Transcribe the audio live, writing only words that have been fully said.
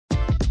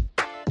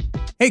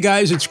Hey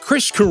guys, it's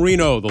Chris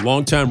Carrino, the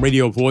longtime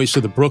radio voice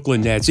of the Brooklyn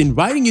Nets,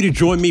 inviting you to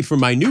join me for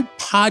my new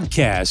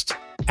podcast,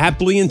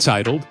 aptly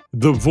entitled,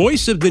 The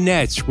Voice of the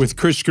Nets with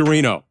Chris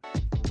Carrino.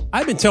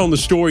 I've been telling the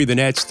story of the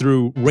Nets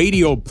through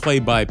radio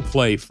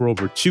play-by-play for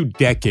over 2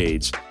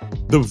 decades.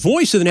 The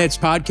Voice of the Nets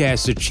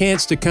podcast is a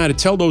chance to kind of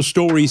tell those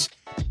stories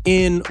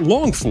in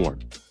long form.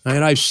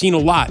 And I've seen a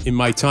lot in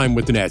my time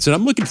with the Nets. And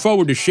I'm looking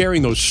forward to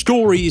sharing those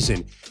stories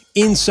and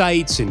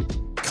insights and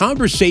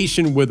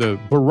conversation with a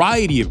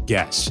variety of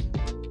guests.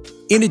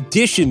 In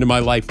addition to my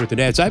life with the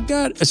Nets, I've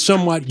got a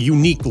somewhat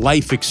unique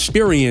life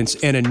experience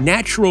and a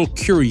natural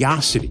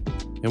curiosity.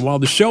 And while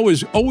the show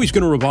is always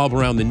going to revolve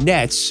around the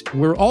Nets,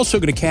 we're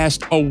also going to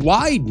cast a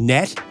wide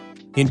net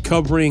in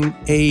covering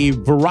a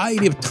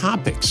variety of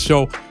topics.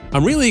 So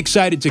I'm really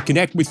excited to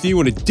connect with you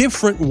in a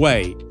different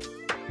way.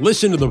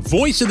 Listen to The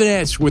Voice of the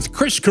Nets with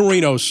Chris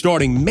Carrino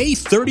starting May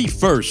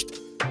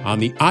 31st on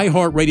the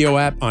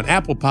iHeartRadio app, on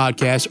Apple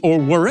Podcasts,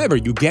 or wherever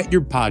you get your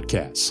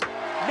podcasts.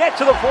 Nets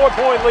to the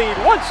 4-point lead.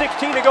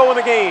 1:16 to go in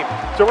the game.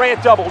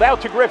 Durant doubled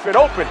out to Griffin.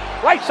 Open.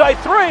 Right side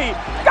three.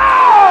 Go!